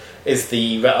term. Is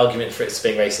the argument for it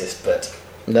being racist, but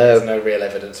there's no real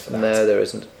evidence for that. No, there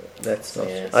isn't. That's not.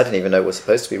 Yes. I didn't even know it was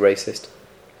supposed to be racist.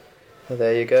 Well,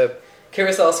 there you go.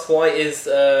 Curious asks, why is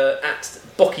at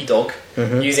Bocky Dog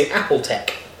using Apple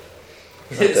Tech?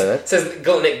 Says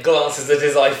Nick glances at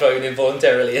his iPhone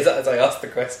involuntarily as I ask the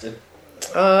question.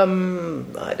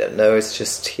 I don't know. It's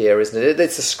just here, isn't it?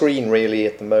 It's a screen really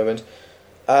at the moment,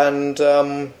 and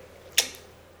I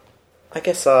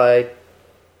guess I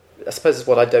suppose it's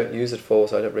what I don't use it for,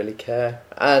 so I don't really care.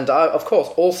 And of course,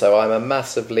 also I am a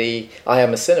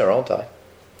sinner, aren't I?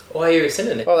 Why are you a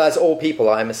sinner, Nick? Well, as all people,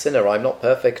 I am a sinner. I'm not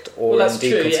perfect or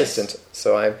indeed consistent. Yes.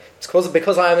 So it's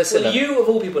because I am a sinner. Well, you of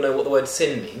all people know what the word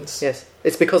sin means. Yes,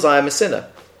 it's because I am a sinner.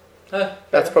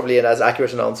 That's probably as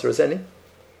accurate an answer as any.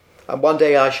 And one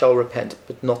day I shall repent,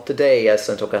 but not today, as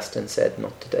St. Augustine said,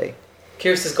 not today.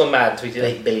 Curious has gone mad, tweeted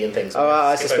 8 billion things.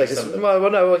 I suspect it's...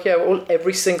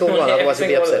 every single one, otherwise he'd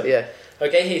be upset, yeah.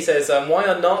 Okay, he says, why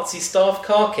are Nazi staff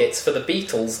car kits for the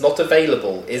Beatles not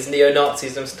available? Is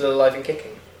neo-Nazism still alive and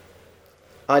kicking?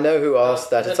 I know who asked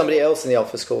that. It's somebody else in the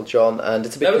office called John, and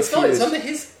it's a bit confused. No, it's not. It's under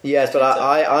his... Yes, but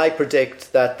I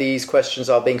predict that these questions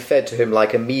are being fed to him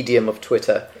like a medium of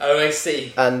Twitter. Oh, I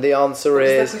see. And the answer what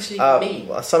is... does that actually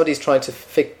mean? Somebody's trying to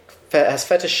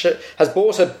has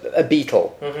bought a Beetle,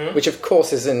 which of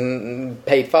course is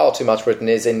paid far too much for it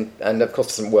and of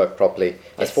course doesn't work properly.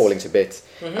 It's falling to bits,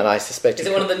 and I suspect is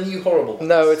it one of the new horrible ones?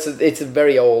 No, it's a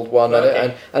very old one,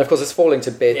 and of course it's falling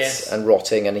to bits and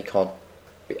rotting, and he can't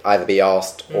either be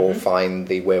asked or find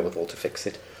the wherewithal to fix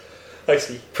it. I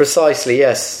see. Precisely,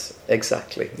 yes.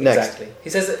 Exactly. Next. Exactly. He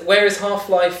says, where is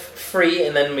Half-Life 3?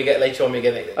 And then later on we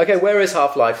get it. Okay, where is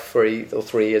Half-Life 3, or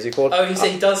 3 as you call it? Oh,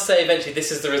 he does say eventually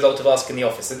this is the result of asking the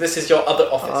office. So this is your other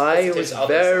office.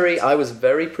 I was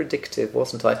very predictive,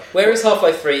 wasn't I? Where is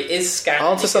Half-Life 3? Is Scan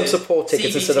answer some support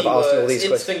tickets instead of asking all these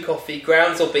questions. Instant coffee,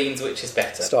 grounds or beans, which is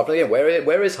better? Start again.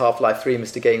 Where is Half-Life 3,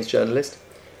 Mr. Gaines, journalist?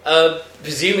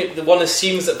 Presuming the one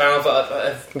assumes that Valve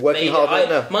have working hard right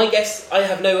now. My guess, I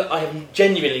have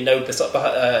genuinely no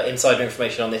insider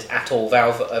information on this at all.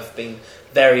 Valve have been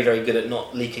very, very good at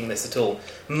not leaking this at all.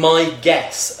 My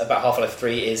guess about Half-Life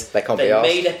 3 is they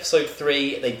made Episode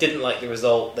 3, they didn't like the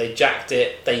result, they jacked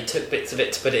it, they took bits of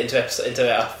it to put it into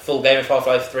a full game of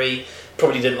Half-Life 3,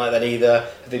 probably didn't like that either,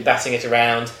 have been batting it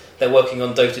around. They're working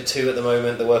on Dota 2 at the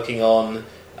moment, they're working on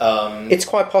it's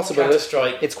quite possible.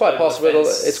 It's quite possible.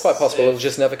 It'll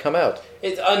just never come out.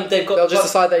 They'll just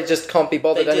decide they just can't be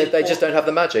bothered, and they just don't have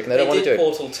the magic, and they don't want to do it.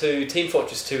 Portal 2, Team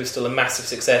Fortress 2 is still a massive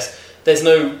success. There's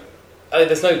no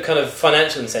kind of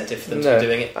financial incentive for them to be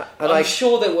doing it. I'm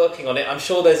sure they're working on it. I'm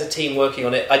sure there's a team working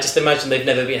on it. I just imagine they've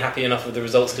never been happy enough with the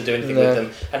results to do anything with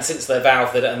them. And since they're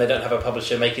Valve and they don't have a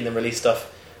publisher making them release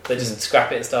stuff, they just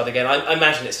scrap it and start again. I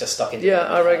imagine it's just stuck in. Yeah,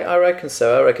 I reckon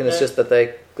so. I reckon it's just that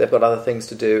they've got other things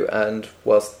to do, and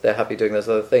whilst they're happy doing those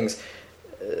other things,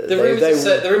 the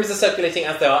rumours are circulating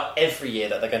as they are every year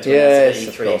that they're going to announce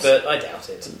at E3, but I doubt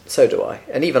it. So do I,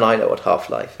 and even I know what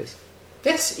Half-Life is.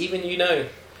 Yes, even you know.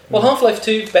 Well, Half-Life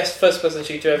 2, best first-person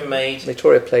shooter ever made.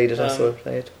 Victoria played it. I saw her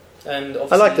play it, and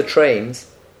I like the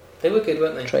trains. They were good,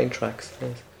 weren't they? Train tracks.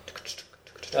 Yes.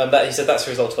 He said that's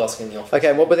the result of asking in the office. Okay,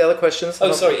 and what were the other questions?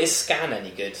 Oh, sorry, is Scan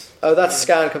any good? Oh, that's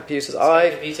Scan computers.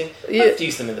 I've used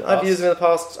them in the past. I've used them in the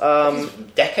past.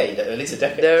 At least a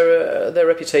decade. Their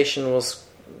reputation was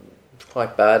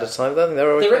quite bad at the time.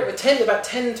 I think about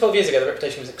 10, 12 years ago, the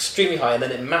reputation was extremely high, and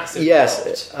then it massively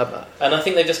dropped. And I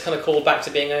think they've just kind of called back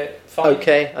to being fine.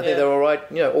 Okay, I think they're all right.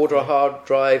 Order a hard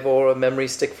drive or a memory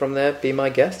stick from there. Be my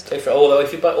guest. Although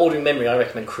if you're ordering memory, I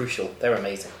recommend Crucial. They're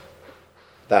amazing.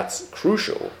 That's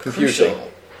Crucial computing.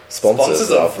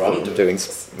 Sponsors are from doing.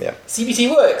 Yeah.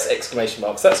 CBT works! !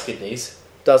 That's good news.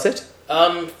 Does it?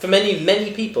 For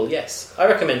many people, yes. I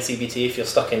recommend CBT if you're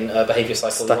stuck in a behaviour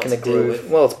cycle. Stuck in a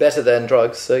groove. Well, it's better than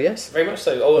drugs, so yes. Very much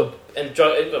so. And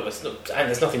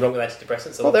there's nothing wrong with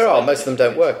antidepressants. Well, there are. Most of them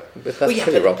don't work. But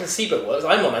that's wrong. Placebo works.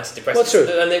 I'm on antidepressants. Well, true.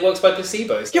 And it works by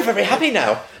placebos. You're very happy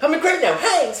now. I'm great now.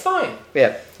 Hey, it's fine.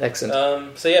 Yeah, excellent.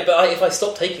 But if I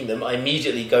stop taking them, I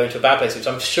immediately go into a bad place, which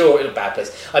I'm sure is a bad place.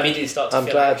 I immediately start to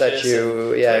feel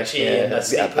anxious and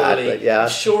sleep poorly. I'm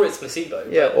sure it's placebo.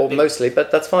 Yeah, or mostly,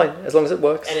 but that's fine, as long as it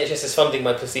works. NHS is funding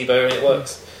my placebo and it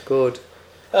works. Good.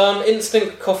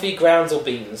 Instant coffee, grounds or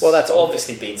beans? Well, that's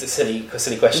obviously beans. It's a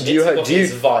silly question. Do you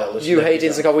hate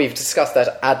instant coffee? We've discussed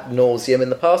that ad nauseum in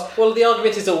the past. Well, the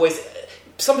argument is always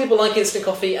some people like instant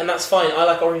coffee, and that's fine. I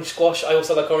like orange squash. I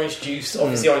also like orange juice.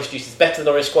 Obviously, orange juice is better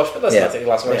than orange squash, but that's nothing. A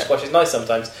glass of orange squash is nice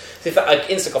sometimes. So if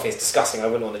instant coffee is disgusting, I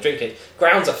wouldn't want to drink it.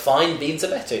 Grounds are fine. Beans are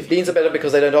better. Beans are better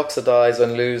because they don't oxidise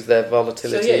and lose their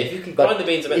volatility. So if you can grind the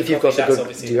beans and make the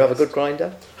coffee, do you have a good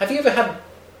grinder? Have you ever had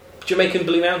Jamaican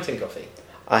Blue Mountain coffee?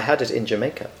 I had it in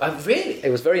Jamaica. Really? It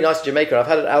was very nice in Jamaica. I've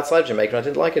had it outside Jamaica, and I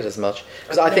didn't like it as much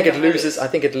because I think it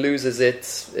loses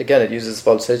its. Again, it uses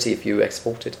volatility if you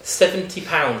export it.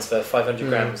 £70 for 500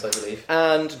 grams, I believe.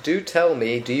 And do tell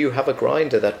me, do you have a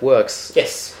grinder that works?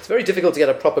 Yes. It's very difficult to get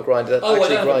a proper grinder that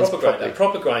actually grinds properly. A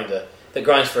proper grinder that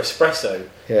grinds for espresso.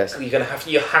 Yes. You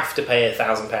have to pay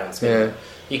 £1,000. Yeah.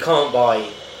 You can't buy.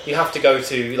 You have to go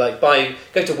to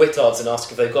Whittard's and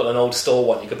ask if they've got an old store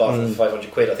one you could buy for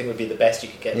 £500. I think would be the best you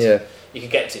could get to. Yeah. You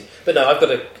could get to. But no, I've got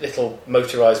a little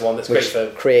motorised one that's great for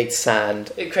creates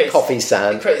sand. It creates coffee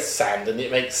sand. It creates sand, and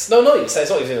it makes it's not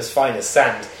even as fine as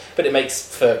sand, but it makes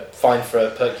fine for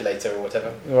a percolator or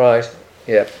whatever. Right.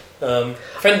 Yeah. Friend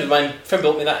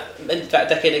bought me that a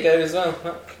decade ago as well.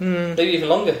 Maybe even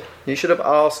longer. You should have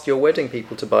asked your wedding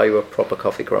people to buy you a proper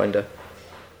coffee grinder.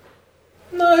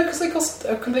 No, because they cost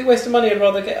a complete waste of money. I'd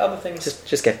rather get other things.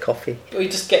 Just get coffee. Or you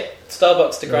just get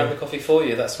Starbucks to grind the coffee for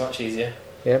you. That's much easier.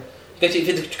 Yeah. The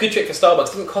good trick for Starbucks,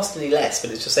 it doesn't cost any less,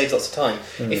 but it just saves lots of time.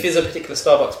 If there's a particular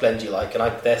Starbucks blend you like, and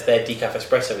their decaf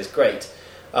espresso is great,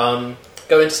 go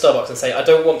into Starbucks and say, I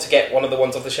don't want to get one of the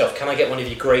ones off the shelf. Can I get one of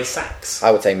your grey sacks?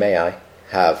 I would say, may I?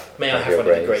 have one of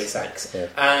the grey sacks. Yeah.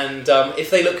 And if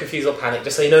they look confused or panic,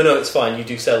 just say, no, it's fine, you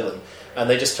do sell them. And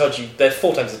they just charge you, they're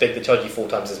 4 times as big, they charge you 4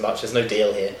 times as much, there's no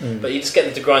deal here. But you just get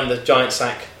them to grind the giant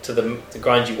sack to the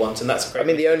grind you want, and that's a great... I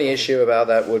mean, the only issue about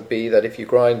that would be that if you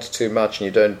grind too much and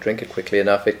you don't drink it quickly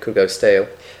enough, it could go stale.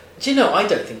 Do you know, I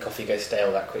don't think coffee goes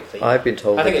stale that quickly. I've been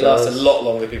told I think it lasts a lot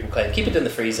longer than people claim. Keep it in the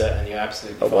freezer and you're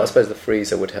absolutely fine. Well, I suppose the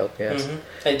freezer would help, yes.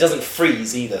 And it doesn't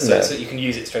freeze either, so you can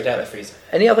use it straight out of the freezer.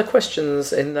 Any other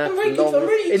questions in that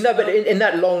in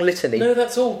that long litany? No,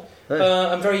 that's all.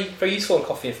 No. I'm very, very useful on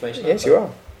coffee information. Yes, you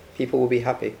are. People will be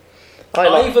happy.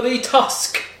 Ivory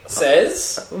Tusk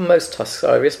says... Most tusks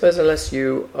are ivory, I suppose, unless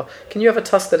you... Can you have a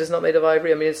tusk that is not made of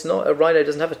ivory? I mean, it's not... A rhino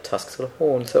doesn't have a tusk, it's got a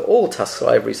horn, so all tusks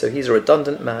are ivory, so he's a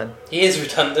redundant man. He is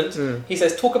redundant. He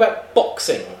says, talk about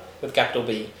boxing with capital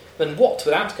B. Then what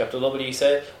without capital W? You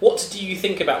say, what do you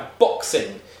think about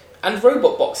boxing? And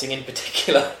robot boxing in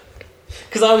particular?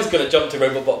 Because I was going to jump to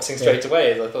robot boxing straight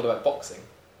away as I thought about boxing.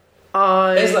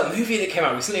 There's that movie that came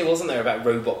out recently, wasn't there, about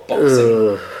robot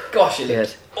boxing? Gosh, it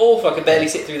looked awful. I could barely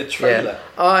sit through the trailer.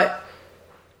 Yeah.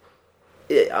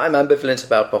 I'm ambivalent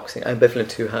about boxing. I'm ambivalent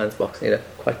to hands boxing,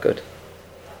 quite good.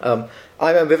 I'm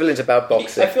ambivalent about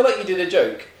boxing. I feel like you did a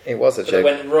joke. It was a joke. It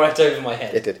went right over my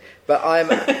head. It did. But I'm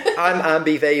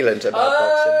ambivalent about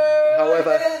boxing.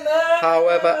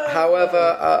 However,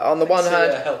 on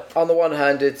the one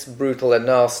hand, it's brutal and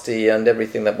nasty and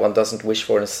everything that one doesn't wish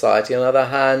for in a society. On the other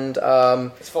hand,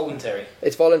 it's voluntary.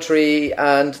 It's voluntary,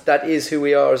 and that is who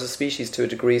we are as a species to a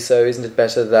degree. So, isn't it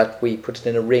better that we put it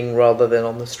in a ring rather than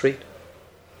on the street?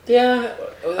 Yeah.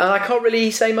 And I can't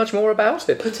really say much more about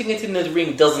it. Putting it in a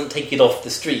ring doesn't take it off the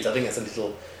street. I think that's a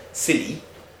little silly.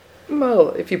 Well,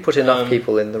 if you put enough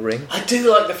people in the ring. I do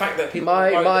like the fact that people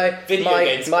video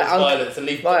games cause violence and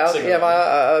leave boxing.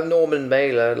 My Norman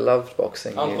Mailer loved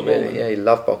boxing. He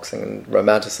loved boxing and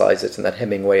romanticised it in that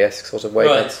Hemingway-esque sort of way.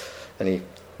 Right. And he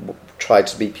tried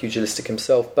to be pugilistic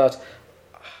himself. But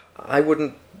I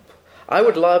would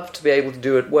love to be able to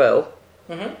do it well.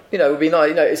 Mm-hmm. It would be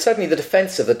nice. It's certainly the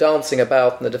defensive, the dancing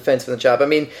about, and the defence of the jab. I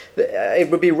mean, it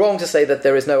would be wrong to say that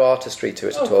there is no artistry to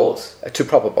it at all, to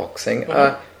proper boxing.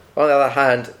 Mm-hmm. On the other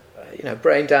hand,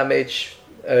 brain damage,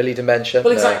 early dementia.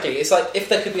 Well, exactly. It's like if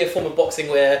there could be a form of boxing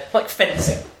where, like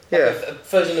fencing, a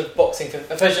version of boxing,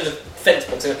 a version of fence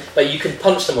boxing, where you can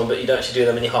punch someone but you don't actually do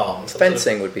them any harm.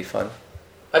 Fencing would be fun.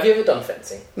 Have you ever done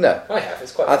fencing? No. I have.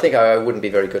 It's quite fun. I think I wouldn't be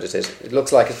very good at it. It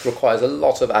looks like it requires a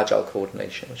lot of agile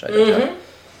coordination, which I don't have.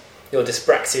 Your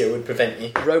dyspraxia would prevent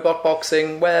you. Robot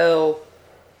boxing, well,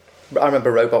 I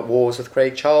remember Robot Wars with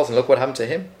Craig Charles, and look what happened to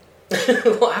him.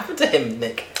 What happened to him,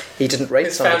 Nick? He didn't rape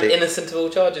somebody. He's found innocent of all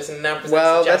charges and now presents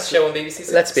a jazz show on BBC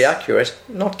 6. Let's be accurate.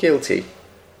 Not guilty.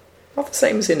 Not the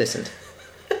same as innocent.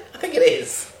 I think it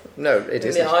is. No, it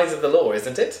isn't. In the eyes of the law,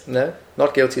 isn't it? No,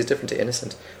 not guilty is different to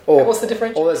innocent. Or what's the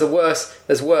difference? Or there's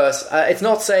worse. It's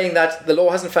not saying that the law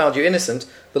hasn't found you innocent.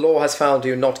 The law has found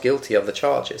you not guilty of the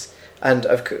charges. And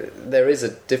there is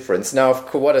a difference. Now,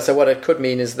 what it could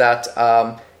mean is that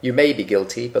you may be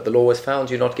guilty, but the law has found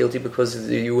you not guilty because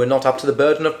you were not up to the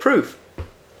burden of proof.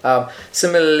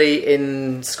 Similarly,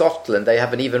 in Scotland, they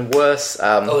have an even worse...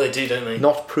 they do, don't they?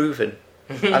 Not proven.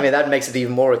 I mean, that makes it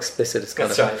even more explicit. It's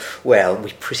kind right. Well,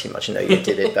 we pretty much know you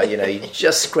did it, but, you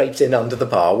just scraped in under the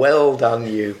bar. Well done,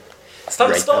 you.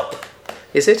 Stop.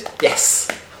 Is it?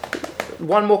 Yes.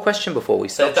 One more question before we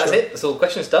stop. So that's it. That's all the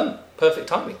questions done. Perfect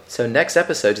timing. So next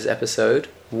episode is episode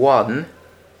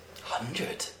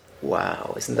 100.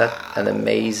 Wow, isn't that an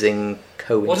amazing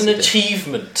coincidence? What an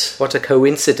achievement. What a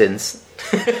coincidence.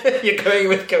 You're going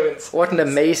with coincidence. What an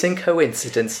amazing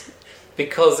coincidence.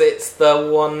 Because it's the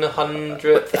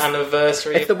 100th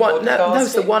anniversary of podcasting? No,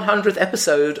 it's the 100th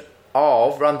episode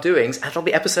of Rumdoings, and it'll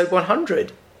be episode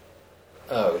 100.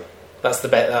 Oh, that's the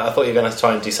bet. I thought you were going to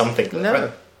try and do something different.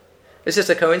 No. It's just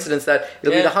a coincidence that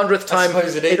it'll be the 100th time. I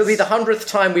suppose it is. It'll be the 100th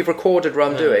time we've recorded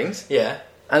Rumdoings. Yeah.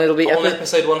 And it'll be on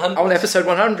episode 100. On episode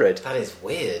 100. That is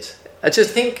weird. They're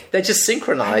just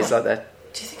synchronised like that.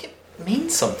 Do you think it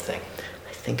means something?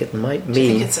 I think it might mean. Do you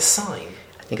think it's a sign?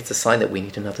 I think it's a sign that we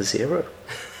need another 0.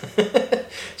 Do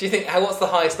you think? What's the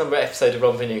highest number episode of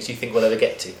Rumdoings do you think we'll ever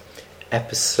get to?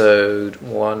 Episode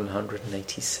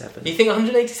 187. You think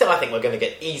 187? I think we're going to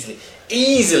get easily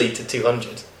to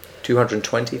 200.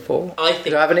 224? I think. Do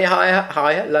you have any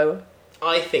higher, lower?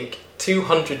 I think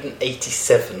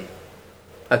 287.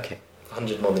 Okay.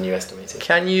 100 more than you estimated.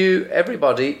 Can you,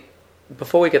 everybody,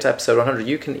 before we get to episode 100,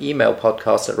 you can email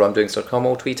podcast@rumdoings.com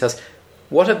or tweet us.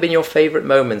 What have been your favourite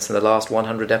moments in the last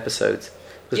 100 episodes?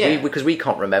 because we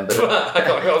can't remember them. I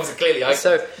can't, obviously, clearly.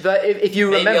 But if you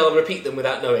remember, maybe I'll repeat them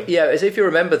without knowing. Yeah, as if you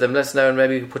remember them, let us know, and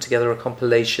maybe we can put together a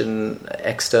compilation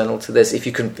external to this if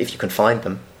you can find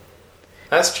them.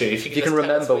 That's true. If you can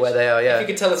remember where they are, yeah. If you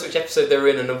could tell us which episode they're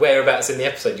in and whereabouts in the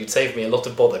episode, you'd save me a lot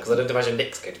of bother, because I don't imagine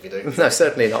Nick's going to be doing this. No,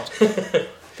 certainly not.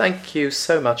 Thank you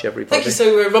so much, everybody. Thank you.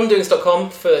 So,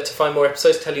 rumdoings.com to find more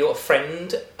episodes. Tell your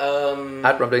friend.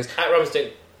 At Rumdoings. At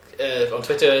Rumdoings. On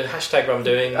Twitter, hashtag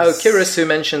Rumdoings. Oh, Kyrus, who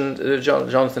mentioned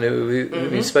Jonathan, who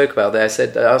we spoke about there,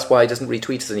 said, asked why he doesn't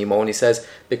retweet us anymore, and he says,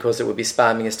 because it would be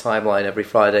spamming his timeline every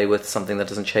Friday with something that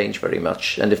doesn't change very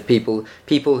much. And if people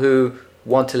who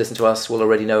want to listen to us will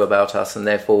already know about us, and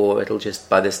therefore it'll just,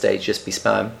 by this stage, just be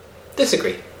spam.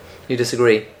 Disagree. You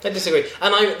disagree? I disagree.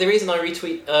 And the reason I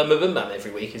retweet Maboom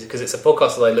every week is because it's a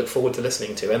podcast that I look forward to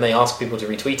listening to, and they ask people to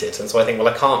retweet it, and so I think, well,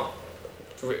 I can't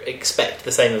expect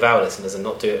the same of our listeners and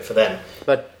not do it for them.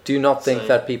 But do you not think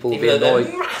that people will be annoyed?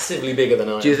 They're massively bigger than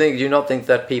I am. Do you not think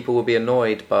that people will be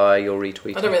annoyed by your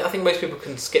retweet? I think most people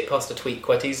can skip past a tweet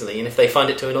quite easily, and if they find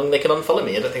it too long, they can unfollow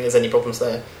me. I don't think there's any problems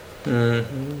there.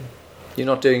 Mm-hmm. You're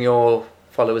not doing your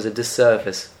followers a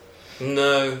disservice.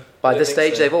 No. By this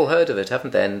stage, they've all heard of it,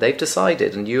 haven't they? And they've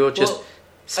decided, and you're just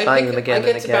spying them again and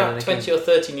again. I get about 20 or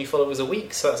 30 new followers a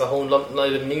week, so that's a whole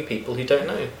load of new people who don't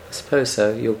know. I suppose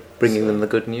so. You're bringing them the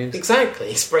good news.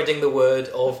 Exactly. Spreading the word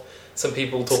of some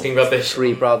people talking rubbish.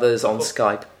 Three brothers on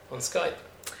Skype. On Skype.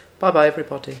 Bye-bye,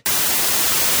 everybody.